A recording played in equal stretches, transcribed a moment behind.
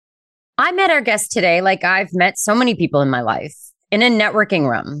I met our guest today like I've met so many people in my life in a networking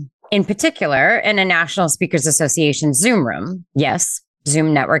room, in particular in a National Speakers Association Zoom room. Yes,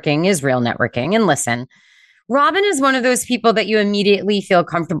 Zoom networking is real networking. And listen, Robin is one of those people that you immediately feel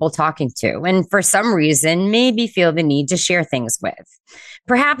comfortable talking to, and for some reason, maybe feel the need to share things with.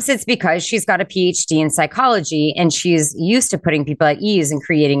 Perhaps it's because she's got a PhD in psychology and she's used to putting people at ease and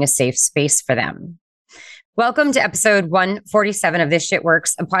creating a safe space for them. Welcome to episode 147 of This Shit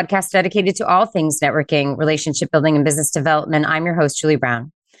Works, a podcast dedicated to all things networking, relationship building, and business development. I'm your host, Julie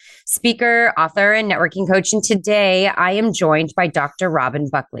Brown, speaker, author, and networking coach. And today I am joined by Dr. Robin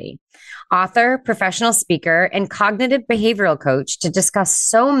Buckley, author, professional speaker, and cognitive behavioral coach to discuss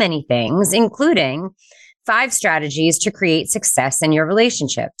so many things, including 5 strategies to create success in your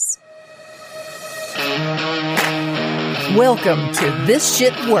relationships. Welcome to This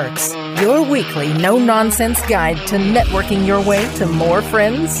Shit Works, your weekly no-nonsense guide to networking your way to more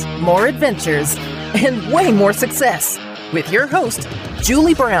friends, more adventures, and way more success. With your host,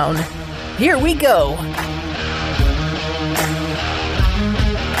 Julie Brown. Here we go.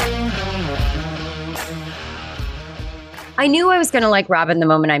 I knew I was going to like Robin the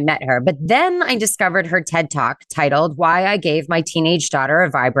moment I met her, but then I discovered her TED Talk titled Why I Gave My Teenage Daughter a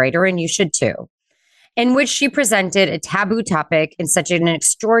Vibrator and You Should Too, in which she presented a taboo topic in such an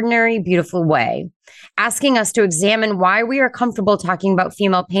extraordinary, beautiful way, asking us to examine why we are comfortable talking about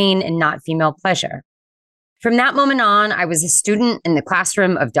female pain and not female pleasure. From that moment on, I was a student in the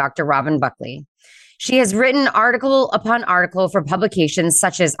classroom of Dr. Robin Buckley. She has written article upon article for publications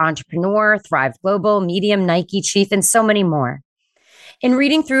such as Entrepreneur, Thrive Global, Medium, Nike, Chief, and so many more. In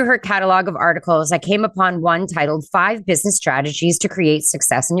reading through her catalog of articles, I came upon one titled 5 Business Strategies to Create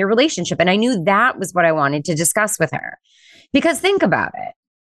Success in Your Relationship. And I knew that was what I wanted to discuss with her. Because think about it.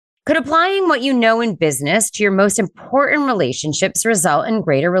 Could applying what you know in business to your most important relationships result in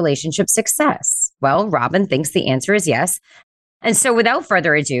greater relationship success? Well, Robin thinks the answer is yes. And so without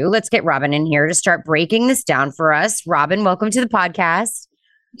further ado, let's get Robin in here to start breaking this down for us. Robin, welcome to the podcast.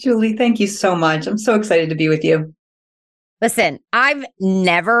 Julie, thank you so much. I'm so excited to be with you. Listen, I've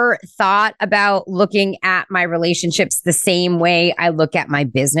never thought about looking at my relationships the same way I look at my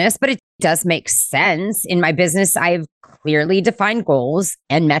business, but it does make sense. In my business, I have clearly defined goals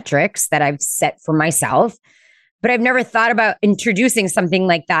and metrics that I've set for myself, but I've never thought about introducing something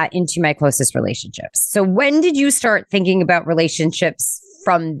like that into my closest relationships. So when did you start thinking about relationships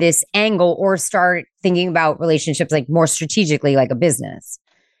from this angle, or start thinking about relationships like more strategically, like a business?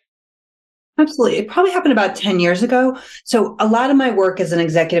 Absolutely. It probably happened about 10 years ago. So a lot of my work as an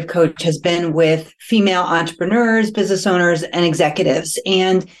executive coach has been with female entrepreneurs, business owners, and executives.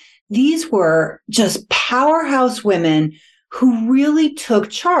 And these were just powerhouse women who really took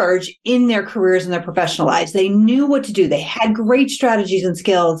charge in their careers and their professional lives. They knew what to do. They had great strategies and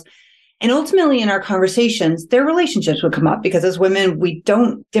skills. And ultimately in our conversations, their relationships would come up because as women, we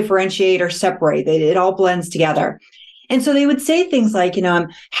don't differentiate or separate. It all blends together. And so they would say things like, I'm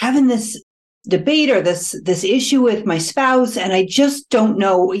having this debate or this issue with my spouse, and I just don't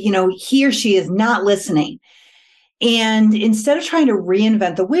know, he or she is not listening. And instead of trying to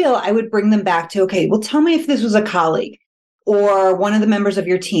reinvent the wheel, I would bring them back to, okay, well, tell me if this was a colleague or one of the members of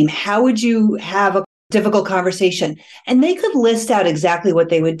your team, how would you have a difficult conversation? And they could list out exactly what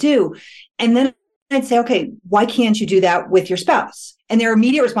they would do. And then I'd say, okay, why can't you do that with your spouse? And their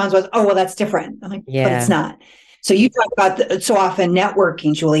immediate response was, oh, well, that's different. I'm like, yeah. But it's not. So you talk about so often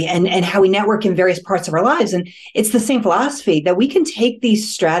networking, Julie, and how we network in various parts of our lives. And it's the same philosophy that we can take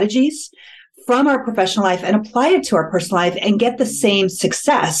these strategies from our professional life and apply it to our personal life and get the same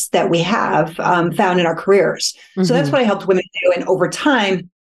success that we have found in our careers. Mm-hmm. So that's what I helped women do. And over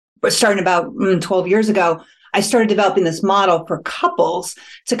time, starting about 12 years ago, I started developing this model for couples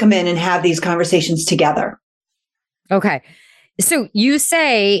to come in and have these conversations together. Okay. So you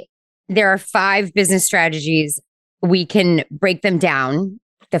say there are 5 business strategies. We can break them down,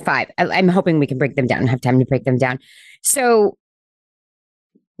 the 5. I'm hoping we can break them down and have time to break them down. So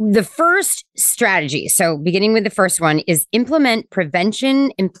the first strategy, so beginning with the first one, is implement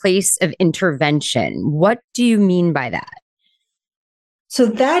prevention in place of intervention. What do you mean by that? So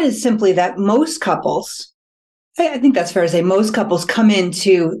that is simply that most couples, I think that's fair to say, most couples come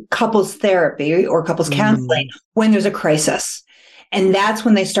into couples therapy or couples counseling when there's a crisis. And that's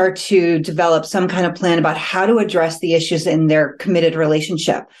when they start to develop some kind of plan about how to address the issues in their committed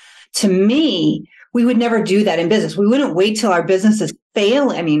relationship. To me, we would never do that in business. We wouldn't wait till our business is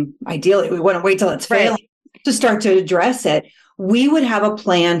failing. I mean, ideally, we wouldn't wait till it's failing to start to address it. We would have a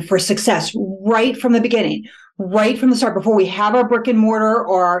plan for success right from the beginning, right from the start. Before we have our brick and mortar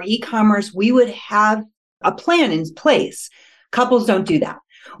or our e-commerce, we would have a plan in place. Couples don't do that.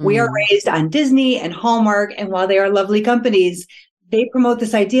 We are raised on Disney and Hallmark, and while they are lovely companies, they promote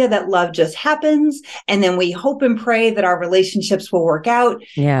this idea that love just happens, and then we hope and pray that our relationships will work out.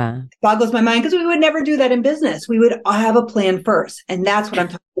 Yeah. It boggles my mind because we would never do that in business. We would have a plan first. And that's what I'm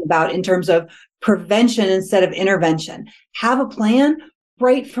talking about in terms of prevention instead of intervention. Have a plan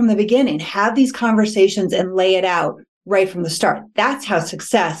right from the beginning. Have these conversations and lay it out right from the start. That's how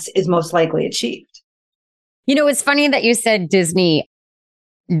success is most likely achieved. You know, it's funny that you said Disney,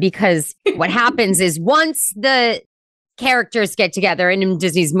 because what happens is once the characters get together, and in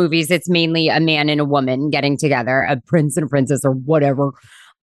Disney's movies, it's mainly a man and a woman getting together, a prince and a princess or whatever,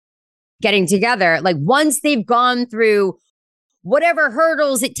 getting together. Like once they've gone through whatever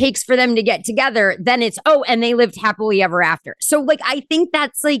hurdles it takes for them to get together, then it's, and they lived happily ever after. So like, I think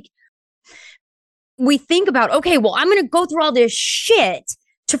that's like, we think about, okay, well, I'm going to go through all this shit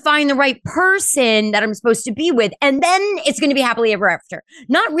to find the right person that I'm supposed to be with. And then it's going to be happily ever after.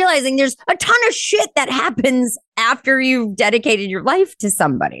 Not realizing there's a ton of shit that happens after you've dedicated your life to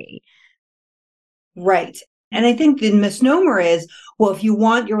somebody. Right. And I think the misnomer is, well, if you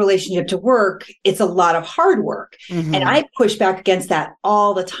want your relationship to work, it's a lot of hard work. And I push back against that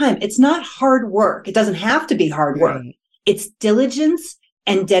all the time. It's not hard work. It doesn't have to be hard work. Right. It's diligence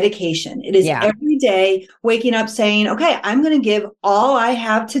and dedication. It is every day waking up saying, okay, I'm going to give all I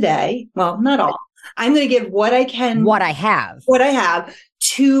have today. Well, not all. I'm going to give what I can, what I have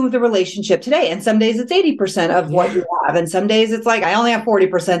to the relationship today. And some days it's 80% of what you have. And some days it's like, I only have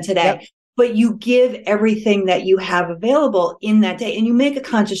 40% today. Yep. But you give everything that you have available in that day, and you make a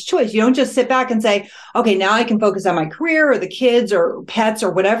conscious choice. You don't just sit back and say, okay, now I can focus on my career or the kids or pets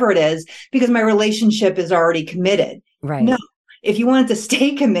or whatever it is, because my relationship is already committed. Right. No. If you want to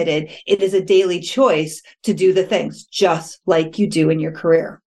stay committed, it is a daily choice to do the things just like you do in your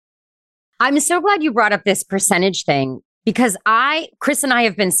career. I'm so glad you brought up this percentage thing, because Chris and I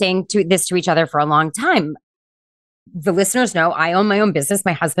have been saying this to each other for a long time. The listeners know I own my own business.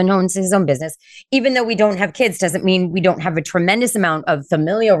 My husband owns his own business. Even though we don't have kids, doesn't mean we don't have a tremendous amount of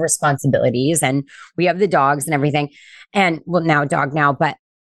familial responsibilities. And we have the dogs and everything. And well, now a dog now, but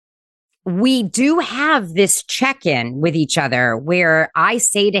we do have this check-in with each other where I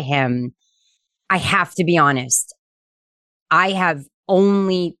say to him, I have to be honest. I have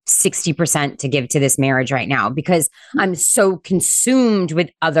only 60% to give to this marriage right now because I'm so consumed with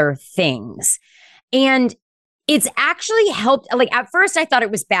other things. And it's actually helped. Like at first I thought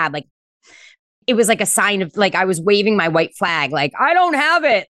it was bad. Like it was like a sign of like, I was waving my white flag. Like I don't have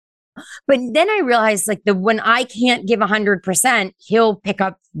it. But then I realized like when I can't give 100%, he'll pick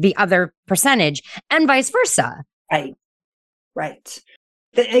up the other percentage and vice versa. Right. Right.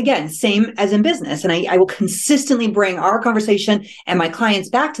 Again, same as in business. And I will consistently bring our conversation and my clients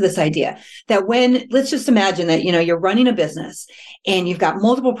back to this idea that let's just imagine that, you're running a business and you've got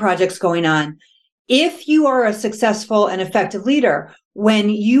multiple projects going on. If you are a successful and effective leader, when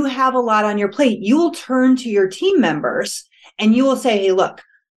you have a lot on your plate, you will turn to your team members and you will say, hey, look,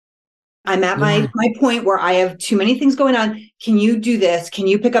 I'm at my point where I have too many things going on. Can you do this? Can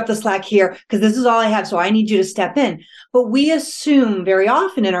you pick up the slack here? Because this is all I have. So I need you to step in. But we assume very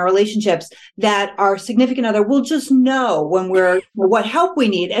often in our relationships that our significant other will just know when what help we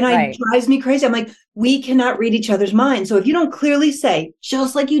need. And it drives me crazy. I'm like, we cannot read each other's minds. So if you don't clearly say,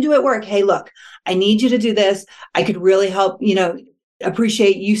 just like you do at work, hey, look, I need you to do this. I could really help,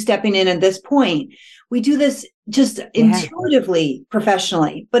 appreciate you stepping in at this point. We do this just intuitively,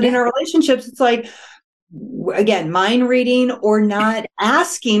 professionally. But in our relationships, it's like, again, mind reading or not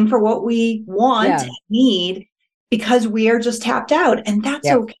asking for what we want and need because we are just tapped out. And that's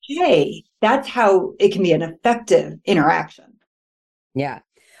okay. That's how it can be an effective interaction. Yeah.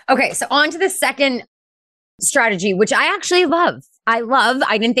 Okay. So on to the second strategy, which I actually love.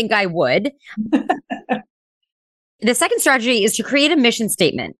 I didn't think I would. The second strategy is to create a mission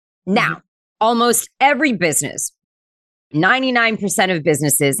statement. Now, almost every business, 99% of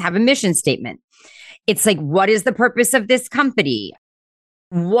businesses have a mission statement. It's like, what is the purpose of this company?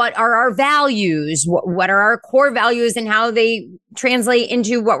 What are our values? What are our core values and how they translate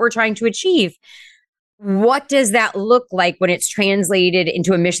into what we're trying to achieve? What does that look like when it's translated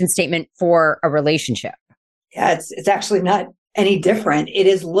into a mission statement for a relationship? Yeah, it's actually not any different.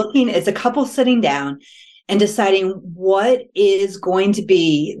 It's a couple sitting down and deciding what is going to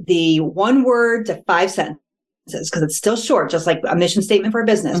be the 1 word to 5 sentences, because it's still short, just like a mission statement for a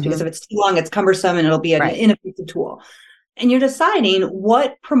business, because if it's too long, it's cumbersome and it'll be an ineffective tool. And you're deciding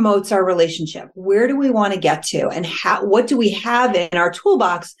what promotes our relationship. Where do we want to get to? And what do we have in our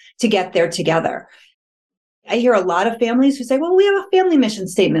toolbox to get there together? I hear a lot of families who say, well, we have a family mission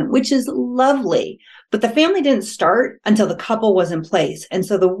statement, which is lovely, but the family didn't start until the couple was in place. And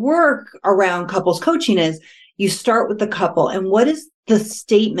so the work around couples coaching is you start with the couple and what is the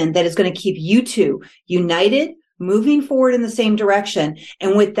statement that is going to keep you two united, moving forward in the same direction,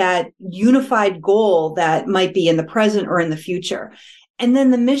 and with that unified goal that might be in the present or in the future. And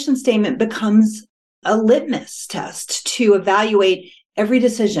then the mission statement becomes a litmus test to evaluate every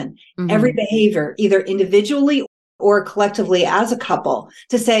decision, every behavior, either individually or collectively as a couple,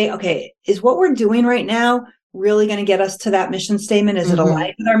 to say, okay, is what we're doing right now really going to get us to that mission statement? Is it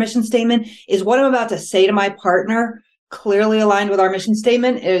aligned with our mission statement? Is what I'm about to say to my partner clearly aligned with our mission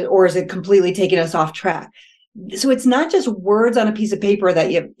statement, or is it completely taking us off track? So it's not just words on a piece of paper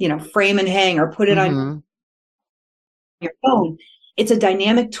that you frame and hang or put it on your phone. It's a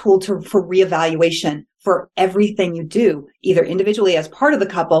dynamic tool for reevaluation for everything you do, either individually as part of the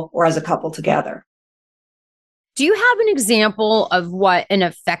couple or as a couple together. Do you have an example of what an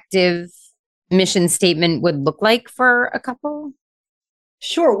effective mission statement would look like for a couple?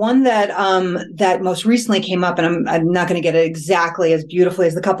 Sure. One that that most recently came up, and I'm not going to get it exactly as beautifully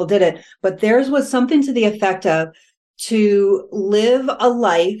as the couple did it, but theirs was something to the effect of to live a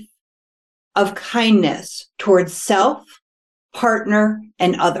life of kindness towards self, partner,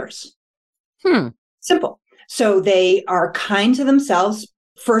 and others. Simple. So they are kind to themselves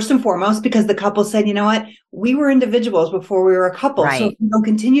first and foremost, because the couple said, you know what, we were individuals before we were a couple. Right. So if we don't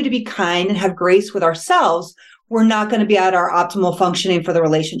continue to be kind and have grace with ourselves, we're not going to be at our optimal functioning for the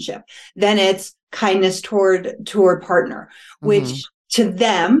relationship. Then it's kindness toward partner, which to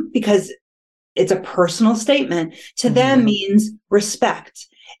them, because it's a personal statement, to them means respect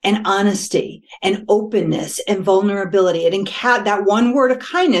and honesty and openness and vulnerability. It that one word of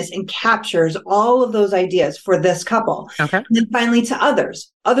kindness encaptures all of those ideas for this couple. Okay. And then finally to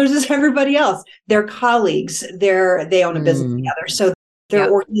others. Others is everybody else. Their colleagues, they own a business together. So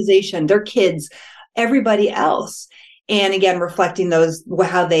their organization, their kids, everybody else. And again, reflecting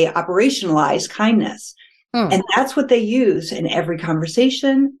how they operationalize kindness. And that's what they use in every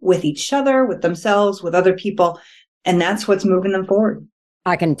conversation with each other, with themselves, with other people. And that's what's moving them forward.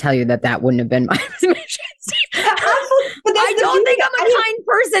 I can tell you that wouldn't have been my mission. I don't think I'm a kind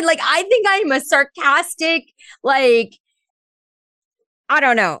person. Like, I think I'm a sarcastic, like, I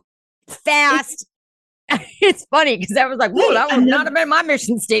don't know, fast. It's funny because I was like, whoa, that would not have been my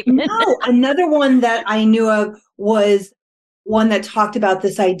mission statement. No, another one that I knew of was one that talked about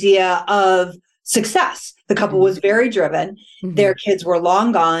this idea of success. The couple was very driven. Their kids were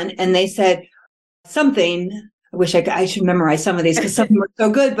long gone. And they said something, I wish I should memorize some of these because some of them were so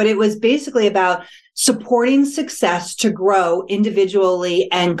good, but it was basically about supporting success to grow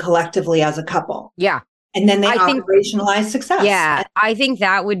individually and collectively as a couple. Yeah. And then they operationalize success. Yeah. I think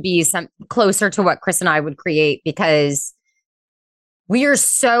that would be some closer to what Chris and I would create, because we are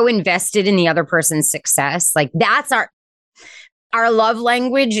so invested in the other person's success. Like, that's our love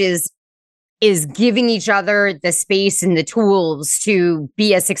language is giving each other the space and the tools to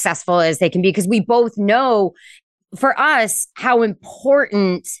be as successful as they can be, because we both know, for us, how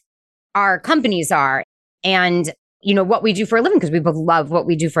important our companies are and, what we do for a living, because we both love what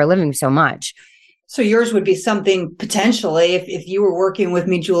we do for a living so much. So yours would be something potentially, if you were working with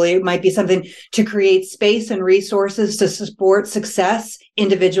me, Julie, it might be something to create space and resources to support success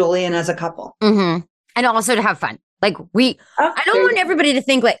individually and as a couple. And also to have fun. Like, I don't want everybody to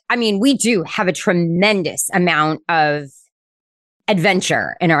think we do have a tremendous amount of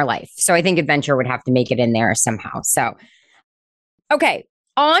adventure in our life. So I think adventure would have to make it in there somehow. So, okay,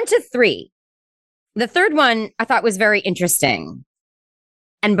 on to 3. The third one I thought was very interesting.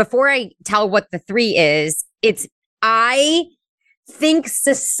 And before I tell what the 3 is, I think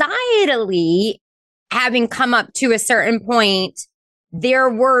societally, having come up to a certain point, there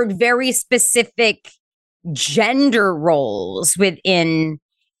were very specific gender roles within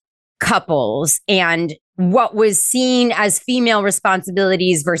couples and what was seen as female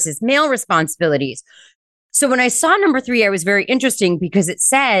responsibilities versus male responsibilities. So when I saw number 3, I was very interesting because it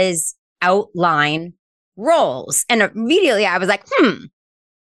says outline roles. And immediately I was like,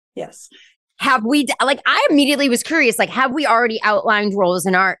 yes. Have we, I immediately was curious, have we already outlined roles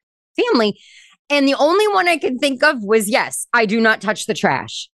in our family? And the only one I could think of was, yes, I do not touch the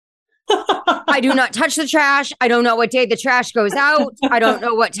trash. I do not touch the trash. I don't know what day the trash goes out. I don't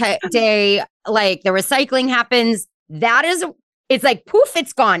know what day, the recycling happens. It's like, poof,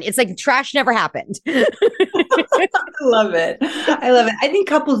 it's gone. It's like trash never happened. I love it. I think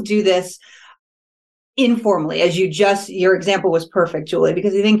couples do this informally, as your example was perfect, Julie,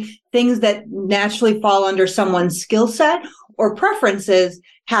 because I think things that naturally fall under someone's skill set or preferences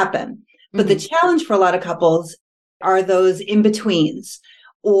happen. But the challenge for a lot of couples are those in-betweens,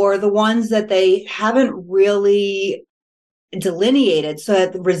 or the ones that they haven't really delineated so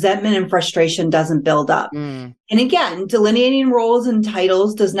that the resentment and frustration doesn't build up. And again, delineating roles and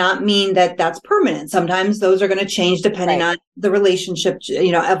titles does not mean that that's permanent. Sometimes those are going to change depending on the relationship,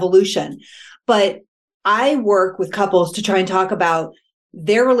 evolution. But I work with couples to try and talk about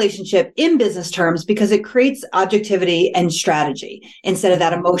their relationship in business terms, because it creates objectivity and strategy instead of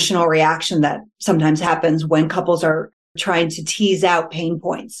that emotional reaction that sometimes happens when couples are trying to tease out pain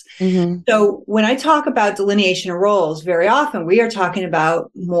points. So when I talk about delineation of roles, very often we are talking about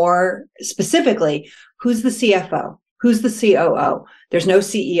more specifically, who's the CFO? Who's the COO? There's no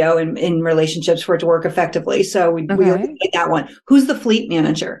CEO in relationships for it to work effectively. So we like that one. Who's the fleet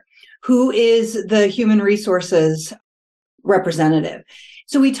manager? Who is the human resources representative?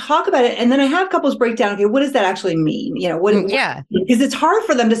 So we talk about it, and then I have couples break down, okay, what does that actually mean? Because it's hard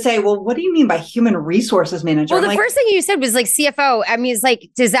for them to say, well, what do you mean by human resources manager? Well, the first thing you said was like CFO. I mean, it's like,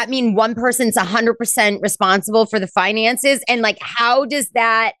 does that mean one person's 100% responsible for the finances? And like, how does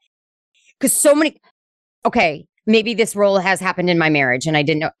that, because maybe this role has happened in my marriage and I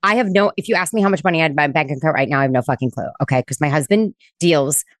didn't know. If you ask me how much money I had in my bank account right now, I have no fucking clue. Okay. Because my husband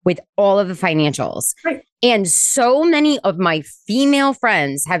deals with all of the financials. Right. And so many of my female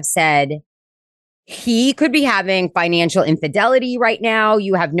friends have said he could be having financial infidelity right now.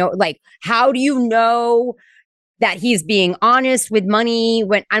 You have how do you know that he's being honest with money?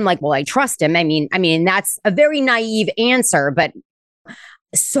 When I'm like, well, I trust him. I mean, that's a very naive answer, but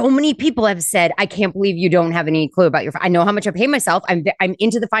so many people have said, I can't believe you don't have any clue about I know how much I pay myself. I'm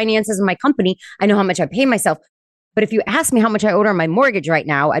into the finances of my company. I know how much I pay myself. But if you ask me how much I owe on my mortgage right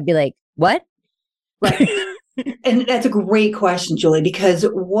now, I'd be like, what? Right. And that's a great question, Julie, because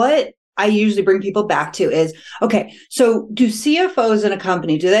what I usually bring people back to is, okay, so do CFOs in a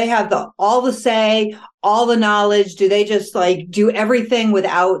company, do they have all the say, all the knowledge? Do they just do everything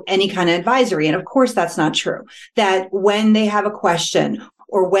without any kind of advisory? And of course, that's not true. That when they have a question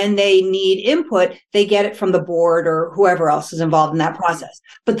or when they need input, they get it from the board or whoever else is involved in that process.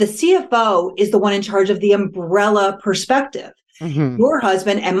 But the CFO is the one in charge of the umbrella perspective. Your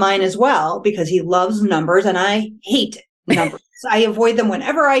husband and mine as well, because he loves numbers and I hate numbers. I avoid them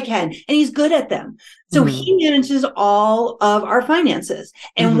whenever I can, and he's good at them. So he manages all of our finances.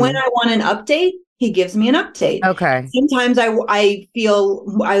 And when I want an update, he gives me an update. Okay. Sometimes I feel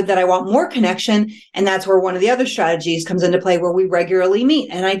that I want more connection. And that's where one of the other strategies comes into play, where we regularly meet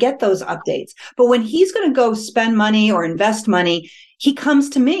and I get those updates. But when he's going to go spend money or invest money, he comes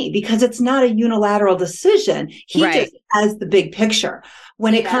to me because it's not a unilateral decision. He just has the big picture.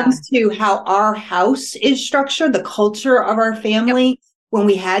 When it comes to how our house is structured, the culture of our family, when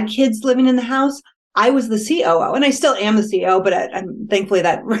we had kids living in the house, I was the COO, and I still am the CEO, but thankfully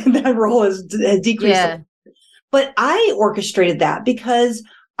that role has decreased. Yeah. But I orchestrated that because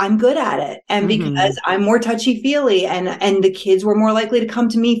I'm good at it, and because I'm more touchy-feely, and the kids were more likely to come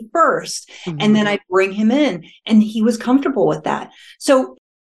to me first, and then I bring him in, and he was comfortable with that. So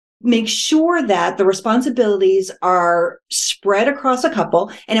make sure that the responsibilities are spread across a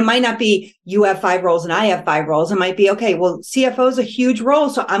couple. And it might not be you have 5 roles and I have 5 roles. It might be, okay, well, CFO is a huge role,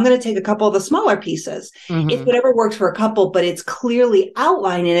 so I'm going to take a couple of the smaller pieces. It's whatever works for a couple, but it's clearly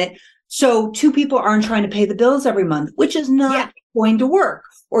outlined in it. So 2 people aren't trying to pay the bills every month, which is not going to work.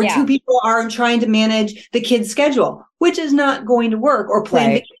 Or 2 people aren't trying to manage the kids' schedule, which is not going to work, or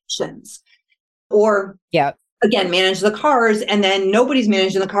plan vacations. Or again, manage the cars, and then nobody's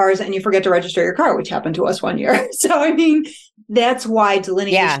managing the cars and you forget to register your car, which happened to us one year. So, I mean, that's why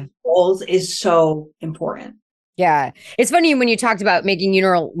delineation goals is so important. Yeah. It's funny when you talked about making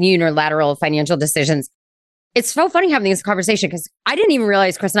unilateral financial decisions. It's so funny having this conversation because I didn't even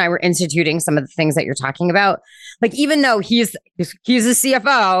realize Chris and I were instituting some of the things that you're talking about. Like, even though he's the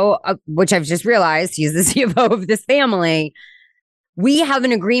CFO, which I've just realized he's the CFO of this family, we have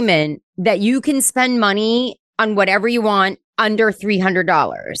an agreement that you can spend money on whatever you want under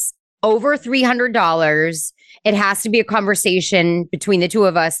 $300. Over $300, it has to be a conversation between the 2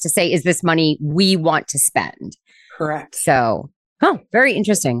 of us to say, is this money we want to spend? Correct. So, very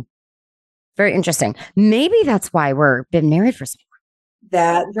interesting. Very interesting. Maybe that's why we're been married for so long.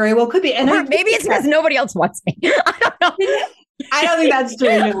 That very well could be. And maybe it's because nobody else wants me. I don't know. I don't think that's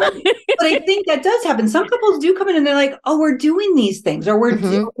true. No. But I think that does happen. Some couples do come in and they're like, oh, we're doing these things, or we're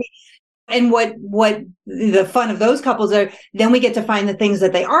doing. And what the fun of those couples are, then we get to find the things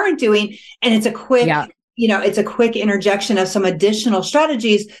that they aren't doing. And it's a quick, it's a quick interjection of some additional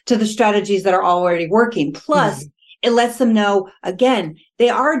strategies to the strategies that are already working. Plus, it lets them know, again, they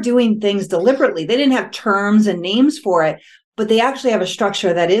are doing things deliberately. They didn't have terms and names for it, but they actually have a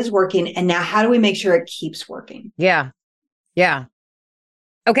structure that is working. And now how do we make sure it keeps working? Yeah. Yeah.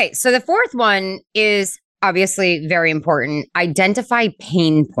 Okay. So the fourth one is obviously very important. Identify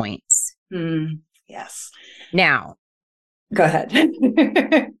pain points. Yes. Now, go ahead.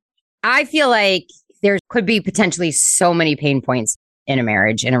 I feel like there could be potentially so many pain points in a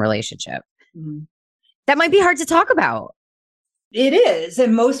marriage, in a relationship. That might be hard to talk about. It is.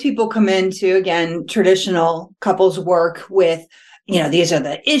 And most people come into, again, traditional couples work with, these are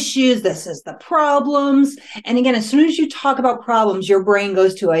the issues. This is the problems. And again, as soon as you talk about problems, your brain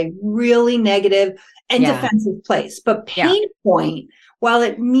goes to a really negative and defensive place. But pain point, while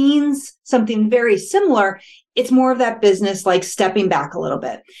it means something very similar, it's more of that business, like stepping back a little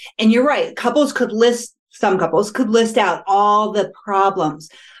bit. And you're right. Some couples could list out all the problems,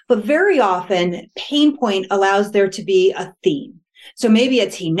 but very often pain point allows there to be a theme. So maybe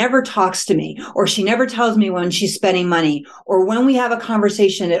it's he never talks to me, or she never tells me when she's spending money, or when we have a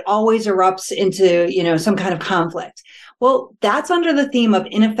conversation, it always erupts into, some kind of conflict. Well, that's under the theme of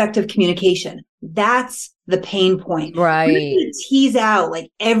ineffective communication. That's the pain point. Right. Really tease out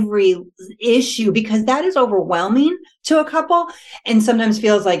like every issue, because that is overwhelming to a couple and sometimes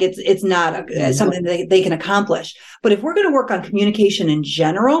feels like it's not something that they can accomplish. But if we're going to work on communication in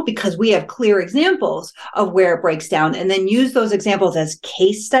general, because we have clear examples of where it breaks down, and then use those examples as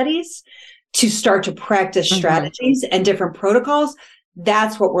case studies to start to practice strategies and different protocols,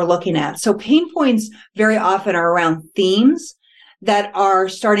 that's what we're looking at. So pain points very often are around themes that are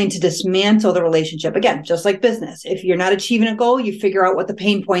starting to dismantle the relationship. Again, just like business. If you're not achieving a goal, you figure out what the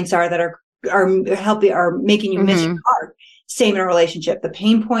pain points are that are making you miss your mark. Same in a relationship. The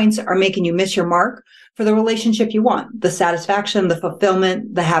pain points are making you miss your mark for the relationship you want, the satisfaction, the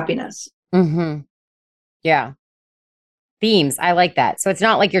fulfillment, the happiness. Yeah. Themes. I like that. So it's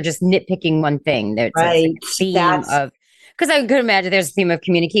not like you're just nitpicking one thing. There's a theme of, because I could imagine there's a theme of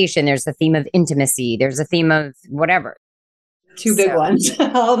communication. There's a theme of intimacy. There's a theme of whatever. Two big ones. Those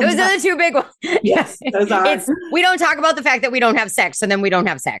are the two big ones. Yes, those are. We don't talk about the fact that we don't have sex, and then we don't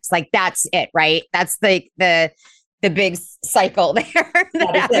have sex. Like that's it, right? That's like the big cycle there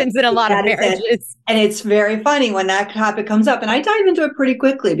that happens in a lot of marriages. And it's very funny when that topic comes up, and I dive into it pretty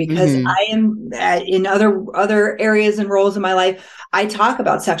quickly because I am in other areas and roles in my life. I talk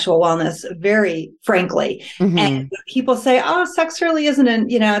about sexual wellness very frankly, and people say, "Oh, sex really isn't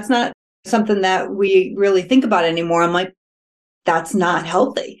it's not something that we really think about anymore." I'm like, that's not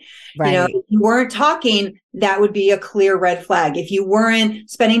healthy. Right. If you weren't talking, that would be a clear red flag. If you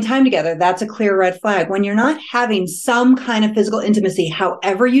weren't spending time together, that's a clear red flag. When you're not having some kind of physical intimacy,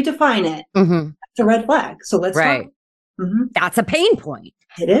 however you define it, that's a red flag. So let's talk. That's a pain point.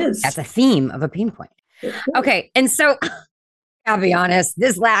 It is. That's a theme of a pain point. Okay. And so I'll be honest,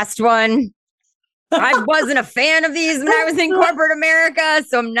 this last one, I wasn't a fan of these when I was in corporate America,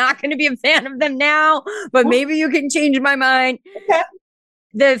 so I'm not going to be a fan of them now, but maybe you can change my mind. Okay.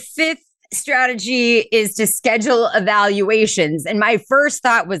 The fifth strategy is to schedule evaluations. And my first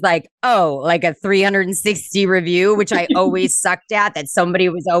thought was like, like a 360 review, which I always sucked at, that somebody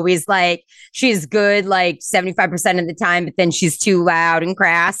was always like, she's good like 75% of the time, but then she's too loud and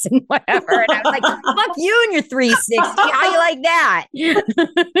crass and whatever. And I was like, fuck you and your 360. How you like that?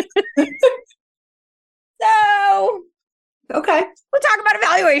 So, okay. We'll talk about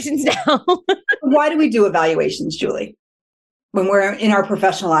evaluations now. Why do we do evaluations, Julie? When we're in our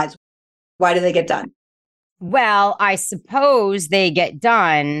professional lives, why do they get done? Well, I suppose they get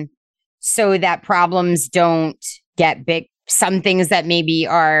done so that problems don't get big. Some things that maybe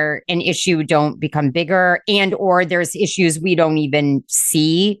are an issue don't become bigger, and or there's issues we don't even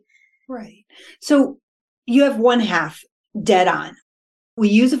see. Right. So you have one half dead on. We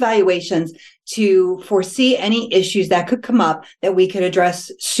use evaluations to foresee any issues that could come up that we could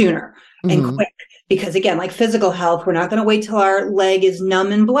address sooner and quick. Because again, like physical health, we're not going to wait till our leg is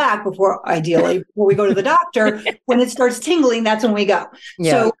numb and black before we go to the doctor. When it starts tingling, that's when we go.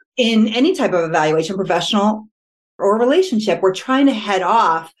 Yeah. So in any type of evaluation, professional or relationship, we're trying to head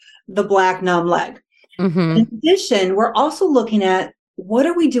off the black numb leg. In addition, we're also looking at what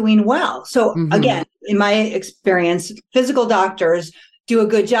are we doing well? So again, in my experience, physical doctors do a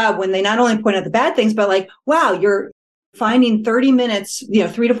good job when they not only point out the bad things, but like, wow, you're finding 30 minutes,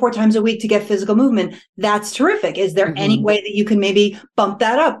 3 to 4 times a week to get physical movement. That's terrific. Is there any way that you can maybe bump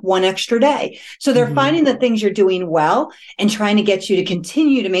that up one extra day? So they're finding the things you're doing well and trying to get you to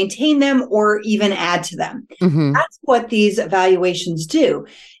continue to maintain them or even add to them. That's what these evaluations do.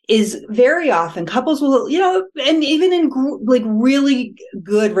 Is very often couples will, and even in like really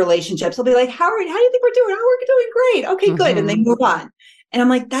good relationships, they'll be like, how do you think we're doing? Oh, we're doing great. Okay, good. And they move on. And I'm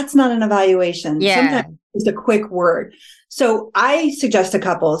like, that's not an evaluation. Yeah. Sometimes it's a quick word. So I suggest to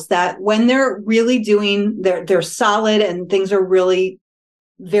couples that when they're really doing, they're solid and things are really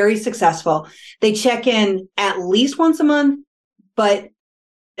very successful, they check in at least once a month, but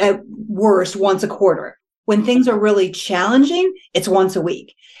at worst once a quarter. When things are really challenging, it's once a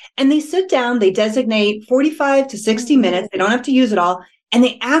week. And they sit down, they designate 45 to 60 minutes. They don't have to use it all. And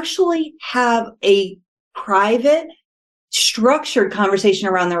they actually have a private, structured conversation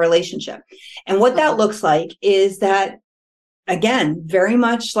around their relationship. And what that looks like is that, again, very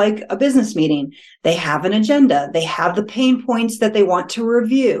much like a business meeting, they have an agenda. They have the pain points that they want to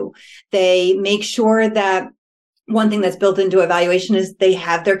review. They make sure that one thing that's built into evaluation is they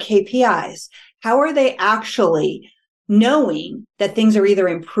have their KPIs. How are they actually knowing that things are either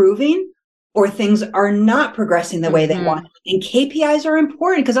improving or things are not progressing the way they want? And KPIs are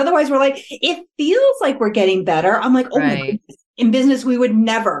important because otherwise we're like, it feels like we're getting better. I'm like, oh my goodness. In business, we would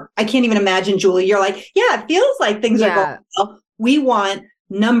never, I can't even imagine, Julie, you're like, yeah, it feels like things are going well. We want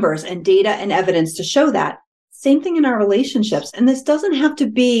numbers and data and evidence to show that. Same thing in our relationships. And this doesn't have to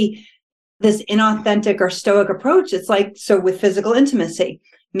be this inauthentic or stoic approach. It's like, so with physical intimacy,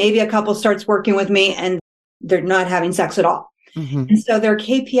 maybe a couple starts working with me and they're not having sex at all. And so their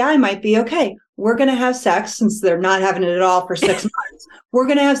KPI might be, okay, we're going to have sex since they're not having it at all for 6 months. We're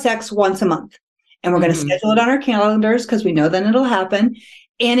going to have sex once a month and we're going to schedule it on our calendars because we know then it'll happen.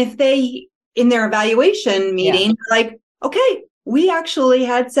 And if they, in their evaluation meeting, like, okay, we actually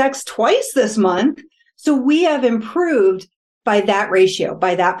had sex twice this month. So we have improved by that ratio,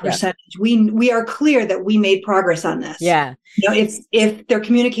 by that percentage. We are clear that we made progress on this. Yeah. You know, if their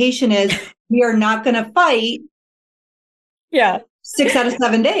communication is, we are not going to fight. 6 out of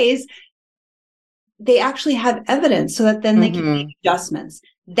 7 days, they actually have evidence so that then they can make adjustments.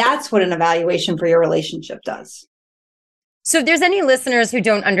 That's what an evaluation for your relationship does. So if there's any listeners who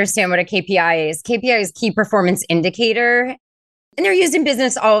don't understand what a KPI is key performance indicator, and they're used in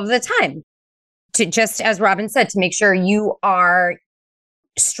business all of the time to, just as Robin said, to make sure you are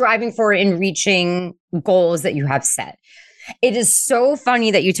striving for and reaching goals that you have set. It is so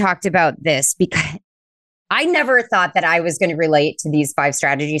funny that you talked about this because I never thought that I was going to relate to these 5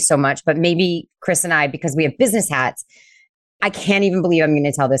 strategies so much, but maybe Chris and I, because we have business hats, I can't even believe I'm going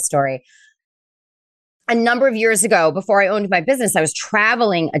to tell this story. A number of years ago, before I owned my business, I was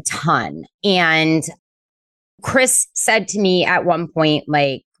traveling a ton. And Chris said to me at one point,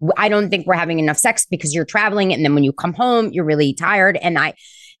 like, I don't think we're having enough sex because you're traveling. And then when you come home, you're really tired. And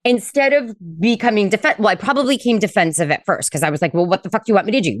instead of becoming I probably came defensive at first because I was like, well, what the fuck do you want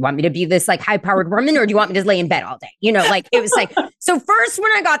me to do? You want me to be this like high powered woman or do you want me to lay in bed all day? You know, like it was like, so first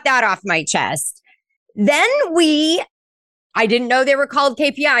when I got that off my chest, then I didn't know they were called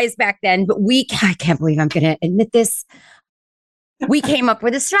KPIs back then, but I can't believe I'm going to admit this. We came up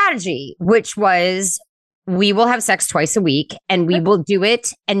with a strategy, which was we will have sex twice a week and we will do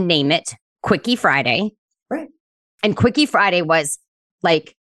it and name it Quickie Friday. Right. And Quickie Friday was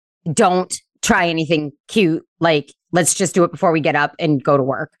like, don't try anything cute. Like, let's just do it before we get up and go to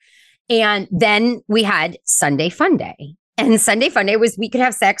work. And then we had Sunday Fun Day. And Sunday Fun Day was we could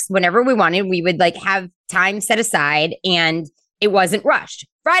have sex whenever we wanted. We would like have time set aside and it wasn't rushed.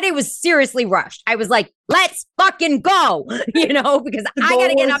 Friday was seriously rushed. I was like, let's fucking go, you know, because I got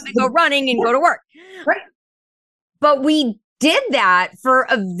to get up and go running and go to work. Right. But we did that for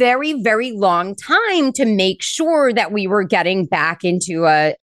a very, very long time to make sure that we were getting back into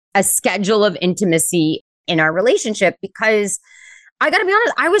a schedule of intimacy in our relationship, because I got to be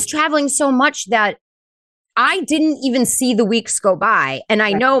honest, I was traveling so much that I didn't even see the weeks go by. And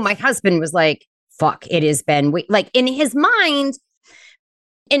I know my husband was like, fuck, it has been like in his mind,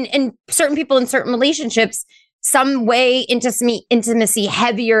 and certain people in certain relationships, some way intimacy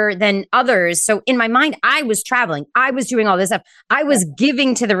heavier than others. So in my mind, I was traveling. I was doing all this stuff. I was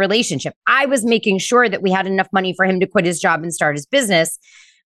giving to the relationship. I was making sure that we had enough money for him to quit his job and start his business.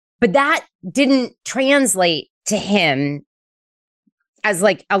 But that didn't translate to him as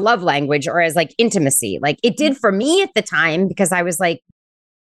like a love language or as like intimacy. Like it did for me at the time because I was like,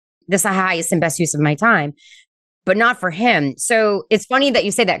 this is the highest and best use of my time, but not for him. So it's funny that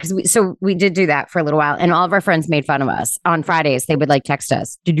you say that because we did do that for a little while, and all of our friends made fun of us on Fridays. They would like text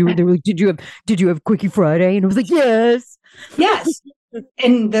us, did you have Quickie Friday? And I was like, yes.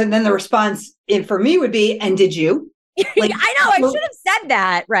 And then the response for me would be, and did you? Like, I know, I should have said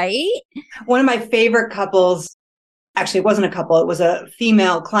that, right? One of my favorite couples, actually, it wasn't a couple. It was a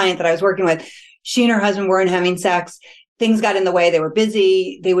female client that I was working with. She and her husband weren't having sex. things got in the way. They were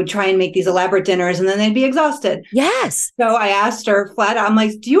busy. They would try and make these elaborate dinners and then they'd be exhausted. Yes. So I asked her flat out, I'm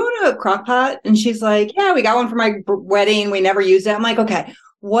like, do you want a crock pot? And she's like, yeah, we got one for my wedding. We never used it. I'm like, okay,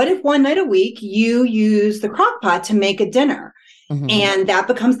 what if one night a week you use the crock pot to make a dinner? Mm-hmm. And that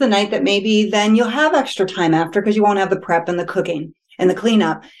becomes the night that maybe then you'll have extra time after because you won't have the prep and the cooking and the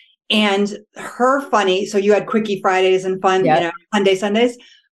cleanup. And her funny, so you had Quickie Fridays and fun, fun day Sundays.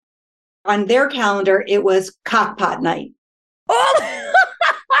 On their calendar, it was cockpot night. Oh,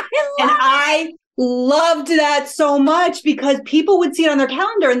 I loved that so much because people would see it on their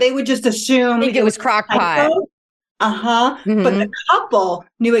calendar and they would just assume it was crock pot. Mm-hmm. But the couple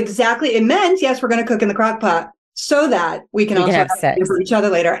knew exactly, it meant, yes, we're going to cook in the crock pot so that we can also have sex for each other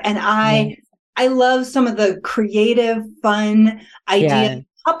later. And I love some of the creative, fun ideas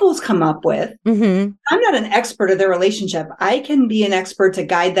couples come up with. Mm-hmm. I'm not an expert of their relationship. I can be an expert to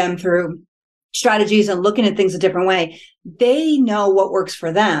guide them through strategies and looking at things a different way. They know what works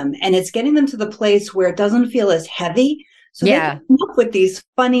for them. And it's getting them to the place where it doesn't feel as heavy. So they can come up with these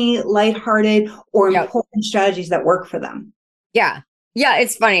funny, lighthearted, or important strategies that work for them. Yeah. Yeah,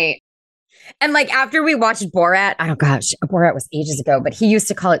 it's funny. And like after we watched Borat, oh gosh, Borat was ages ago, but he used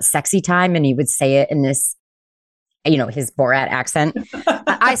to call it sexy time and he would say it in this, his Borat accent.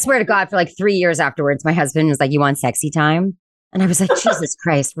 I swear to God, for like 3 years afterwards, my husband was like, you want sexy time? And I was like, Jesus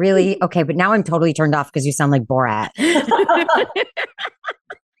Christ, really? Okay, but now I'm totally turned off because you sound like Borat.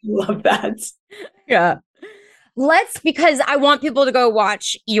 Love that. Yeah. Because I want people to go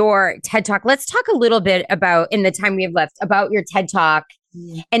watch your TED Talk. Let's talk a little bit about, in the time we have left, about your TED Talk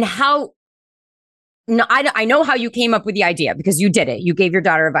and how, I know how you came up with the idea because you did it. You gave your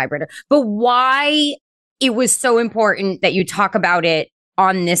daughter a vibrator, but why it was so important that you talk about it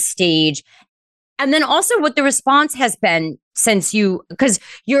on this stage. And then also what the response has been since because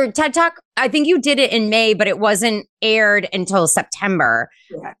your TED Talk, I think you did it in May, but it wasn't aired until September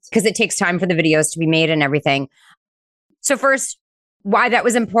because it takes time for the videos to be made and everything. So first, why that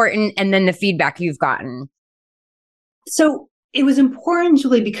was important and then the feedback you've gotten. So it was important,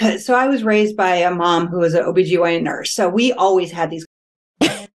 Julie, because I was raised by a mom who was an OBGYN nurse. So we always had these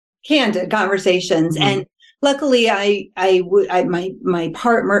candid conversations. Mm-hmm. And luckily,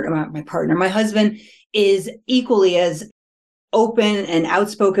 my husband is equally as open and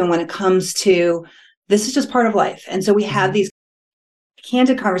outspoken when it comes to this is just part of life. And so we have these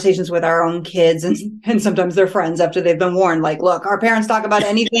candid conversations with our own kids and sometimes their friends after they've been warned, like, look, our parents talk about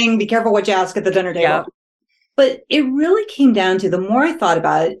anything. Be careful what you ask at the dinner table. Yeah. But it really came down to the more I thought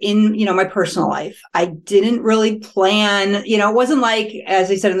about it in, my personal life, I didn't really plan, it wasn't like, as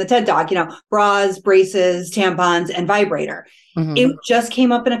I said in the TED Talk, bras, braces, tampons, and vibrator. Mm-hmm. It just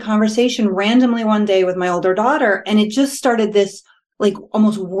came up in a conversation randomly one day with my older daughter. And it just started this like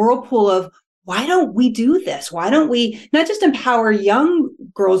almost whirlpool of, why don't we do this? Why don't we not just empower young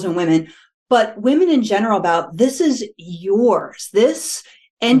girls and women, but women in general about this is yours. This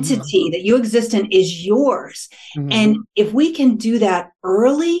entity that you exist in is yours. Mm-hmm. And if we can do that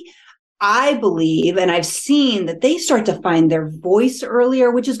early, I believe, and I've seen that they start to find their voice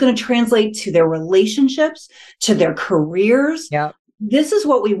earlier, which is going to translate to their relationships, to their careers. Yeah. This is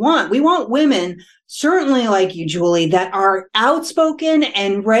what we want. We want women, certainly like you, Julie, that are outspoken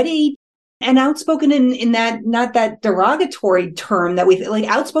and ready, and outspoken in that, not that derogatory term that we like.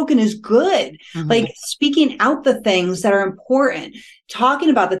 Outspoken is good. Mm-hmm. Like speaking out the things that are important, talking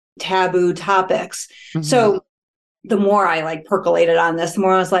about the taboo topics. Mm-hmm. So the more I percolated on this, the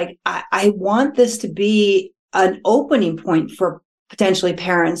more I was like, I want this to be an opening point for potentially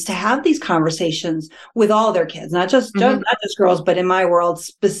parents to have these conversations with all their kids, not just girls, but in my world,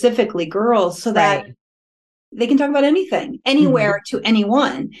 specifically girls, so that they can talk about anything, anywhere to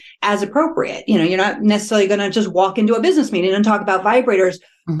anyone as appropriate. You're not necessarily going to just walk into a business meeting and talk about vibrators,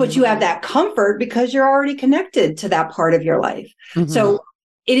 but you have that comfort because you're already connected to that part of your life. Mm-hmm. So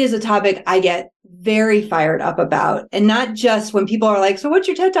it is a topic I get very fired up about. And not just when people are like, so what's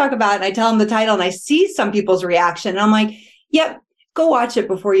your TED Talk about? And I tell them the title and I see some people's reaction. And I'm like, yep, go watch it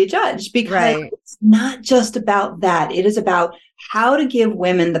before you judge, because it's not just about that. It is about how to give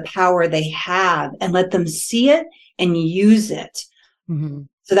women the power they have and let them see it and use it. Mm-hmm.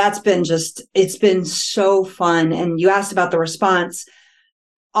 So that's been it's been so fun. And you asked about the response.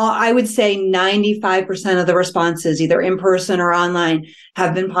 I would say 95% of the responses, either in person or online,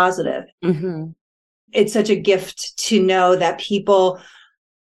 have been positive. Mm-hmm. It's such a gift to know that people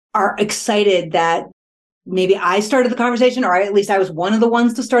are excited that maybe I started the conversation, or at least I was one of the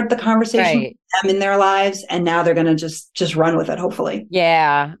ones to start the conversation with them in their lives. And now they're going to just run with it, hopefully.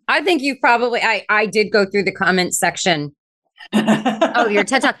 Yeah. I think you probably, I did go through the comment section Oh, your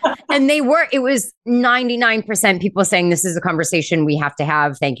TED Talk. And it was 99% people saying, this is a conversation we have to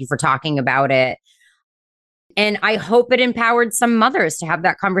have. Thank you for talking about it. And I hope it empowered some mothers to have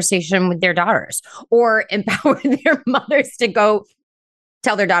that conversation with their daughters, or empower their mothers to go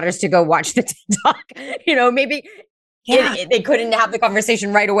tell their daughters to go watch the TED Talk. Maybe they couldn't have the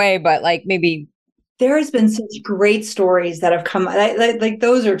conversation right away, but like maybe. There has been such great stories that have come, like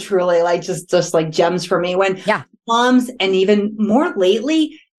those are truly like just like gems for me, when moms, and even more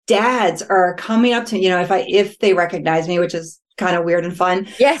lately, dads are coming up to, if they recognize me, which is kind of weird and fun.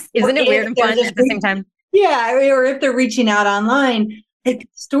 Yes. Isn't it weird and fun at the same time? Yeah. Or if they're reaching out online, like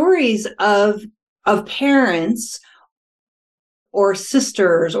stories of parents or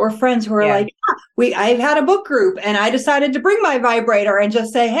sisters or friends who are like, I've had a book group and I decided to bring my vibrator and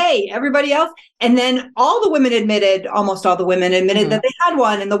just say, hey, everybody else. And then almost all the women admitted that they had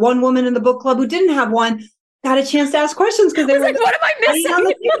one. And the one woman in the book club who didn't have one got a chance to ask questions because they were like, what am I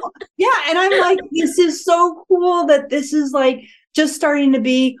missing? Yeah. And I'm like, this is so cool that this is like just starting to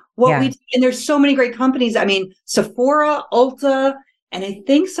be what we do. And there's so many great companies. I mean, Sephora, Ulta, and I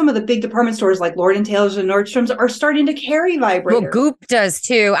think some of the big department stores like Lord & Taylor's and Nordstrom's are starting to carry vibrators. Well, Goop does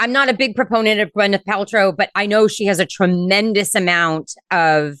too. I'm not a big proponent of Gwyneth Paltrow, but I know she has a tremendous amount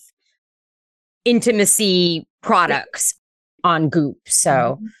of intimacy products on Goop.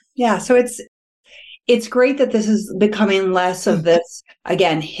 So so it's great that this is becoming less of this,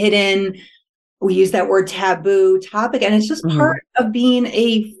 again, hidden, we use that word taboo topic, and it's just part of being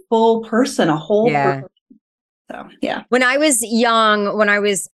a full person, a whole person. So, yeah. When I was young, when I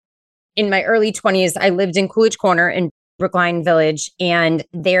was in my early 20s, I lived in Coolidge Corner in Brookline Village, and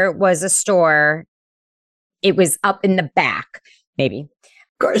there was a store. It was up in the back, maybe.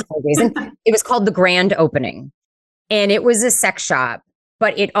 Of course. It was called The Grand Opening, and it was a sex shop,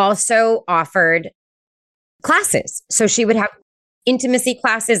 but it also offered classes. So she would have intimacy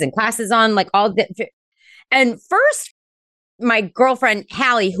classes and classes on like all the. And first, my girlfriend,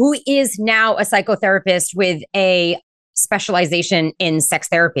 Hallie, who is now a psychotherapist with a specialization in sex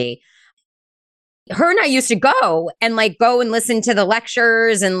therapy, her and I used to go and listen to the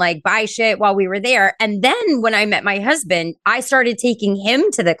lectures and like buy shit while we were there. And then when I met my husband, I started taking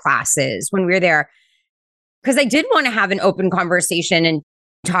him to the classes when we were there, because I did want to have an open conversation and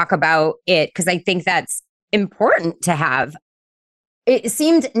talk about it, because I think that's important to have. It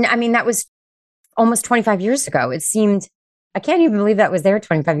seemed, I mean, that was almost 25 years ago. It seemed, I can't even believe that was there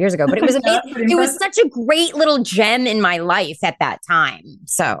 25 years ago, but it was amazing. It was such a great little gem in my life at that time.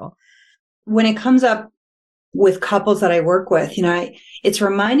 So when it comes up with couples that I work with, it's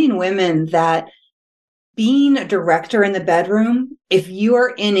reminding women that being a director in the bedroom, if you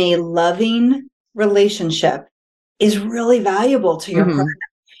are in a loving relationship, is really valuable to your partner.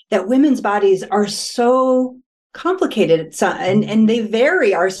 That women's bodies are so complicated, and they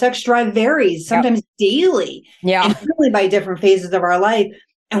vary. Our sex drive varies sometimes daily, and really by different phases of our life.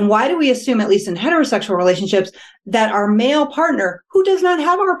 And why do we assume, at least in heterosexual relationships, that our male partner, who does not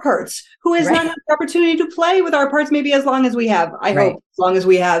have our parts, who has not had the opportunity to play with our parts, maybe as long as we have, I hope as long as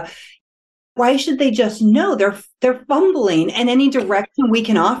we have, why should they just know they're fumbling, and any direction we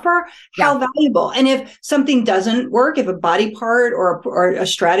can offer, how valuable? And if something doesn't work, if a body part or a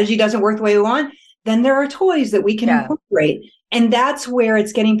strategy doesn't work the way we want, then there are toys that we can incorporate. And that's where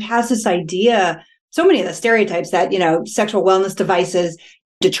it's getting past this idea. So many of the stereotypes that, sexual wellness devices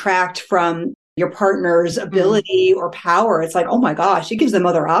detract from your partner's ability or power. It's like, oh my gosh, it gives them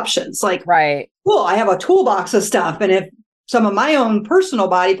other options. Like, cool, I have a toolbox of stuff. And if some of my own personal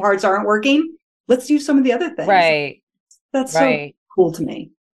body parts aren't working, let's use some of the other things. Right. That's so cool to me.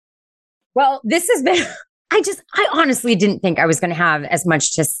 Well, this has been, I honestly didn't think I was going to have as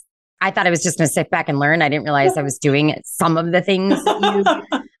much I thought I was just going to sit back and learn. I didn't realize I was doing some of the things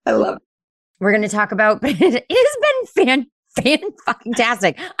that I love it. We're going to talk about, but it has been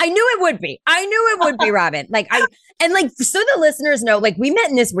fan-fucking-tastic. I knew it would be. Robin. So the listeners know, we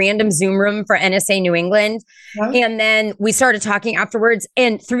met in this random Zoom room for NSA New England. And then we started talking afterwards.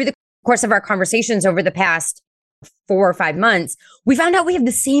 And through the course of our conversations over the past 4 or 5 months, we found out we have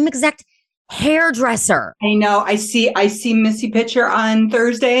the same exact hairdresser. I know. I see Missy picture on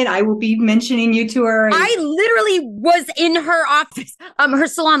Thursday, and I will be mentioning you to her. I literally was in her office, her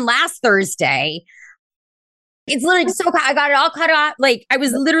salon last Thursday. It's literally so, I got it all cut off. I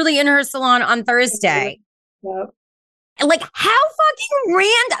was literally in her salon on Thursday. Yep. And how fucking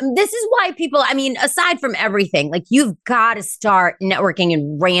random. This is why people, aside from everything, you've got to start networking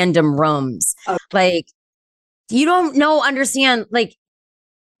in random rooms. Okay. You don't understand,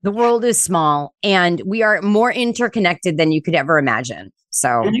 the world is small and we are more interconnected than you could ever imagine.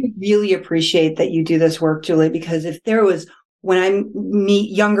 So, and I really appreciate that you do this work, Julie, because if there was when I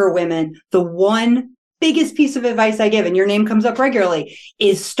meet younger women, the one biggest piece of advice I give, and your name comes up regularly,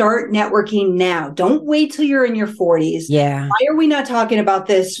 is start networking now. Don't wait till you're in your 40s. Yeah. Why are we not talking about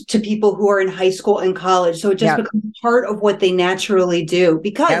this to people who are in high school and college? So it just becomes part of what they naturally do.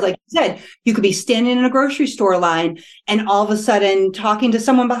 Because like you said, you could be standing in a grocery store line and all of a sudden talking to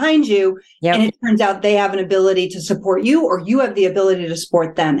someone behind you. And it turns out they have an ability to support you, or you have the ability to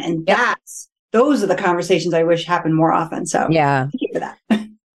support them. And those are the conversations I wish happened more often. So thank you for that.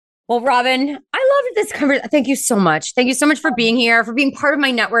 Well, Robin, I loved this conversation. Thank you so much. Thank you so much for being here, for being part of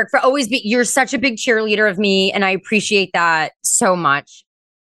my network, for always you're such a big cheerleader of me. And I appreciate that so much.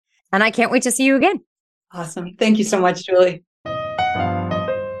 And I can't wait to see you again. Awesome. Thank you so much, Julie.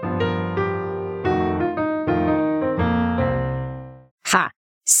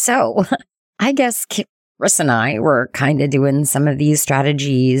 So I guess Chris and I were kind of doing some of these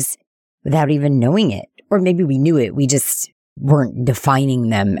strategies without even knowing it. Or maybe we knew it. We just weren't defining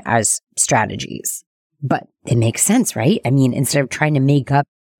them as strategies. But it makes sense, right? I mean, instead of trying to make up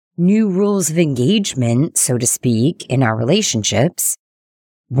new rules of engagement, so to speak, in our relationships,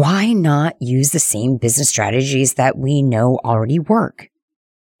 why not use the same business strategies that we know already work?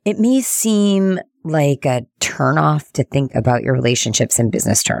 It may seem like a turnoff to think about your relationships in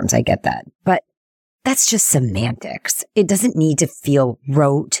business terms. I get that. But that's just semantics. It doesn't need to feel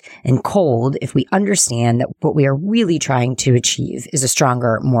rote and cold if we understand that what we are really trying to achieve is a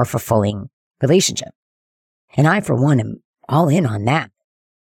stronger, more fulfilling relationship. And I, for one, am all in on that.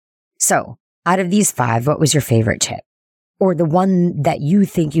 So, out of these 5, what was your favorite tip? Or the one that you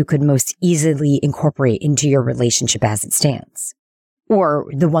think you could most easily incorporate into your relationship as it stands? Or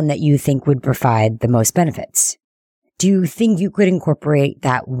the one that you think would provide the most benefits? Do you think you could incorporate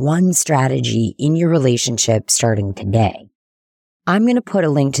that one strategy in your relationship starting today? I'm going to put a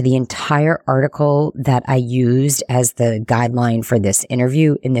link to the entire article that I used as the guideline for this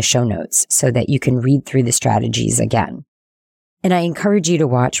interview in the show notes so that you can read through the strategies again. And I encourage you to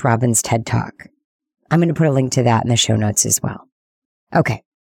watch Robin's TED Talk. I'm going to put a link to that in the show notes as well. Okay.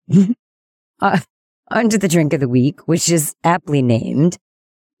 On to the drink of the week, which is aptly named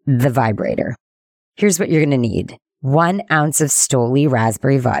the vibrator. Here's what you're going to need. 1 ounce of Stoli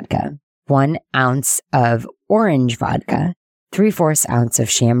raspberry vodka, 1 ounce of orange vodka, 3/4 ounce of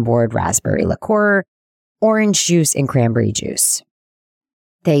Chambord raspberry liqueur, orange juice, and cranberry juice.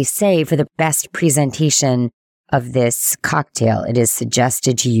 They say for the best presentation of this cocktail, it is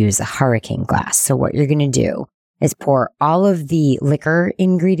suggested to use a hurricane glass. So what you're going to do is pour all of the liquor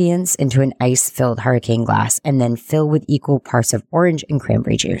ingredients into an ice-filled hurricane glass and then fill with equal parts of orange and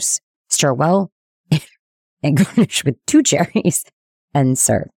cranberry juice. Stir well and garnish with 2 cherries and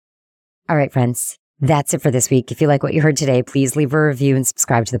serve. All right, friends, that's it for this week. If you like what you heard today, please leave a review and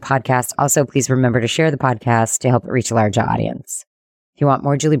subscribe to the podcast. Also, please remember to share the podcast to help it reach a larger audience. If you want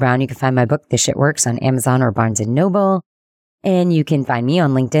more Julie Brown, you can find my book, This Shit Works, on Amazon or Barnes & Noble. And you can find me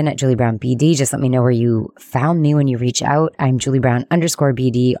on LinkedIn at Julie Brown BD. Just let me know where you found me when you reach out. I'm Julie Brown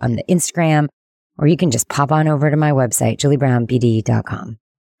 _BD on the Instagram, or you can just pop on over to my website, juliebrownbd.com.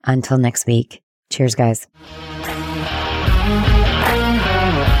 Until next week. Cheers, guys.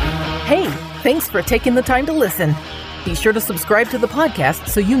 Hey, thanks for taking the time to listen. Be sure to subscribe to the podcast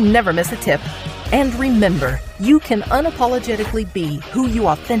so you never miss a tip. And remember, you can unapologetically be who you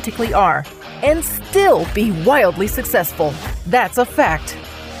authentically are and still be wildly successful. That's a fact.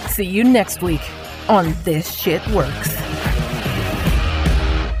 See you next week on This Shit Works.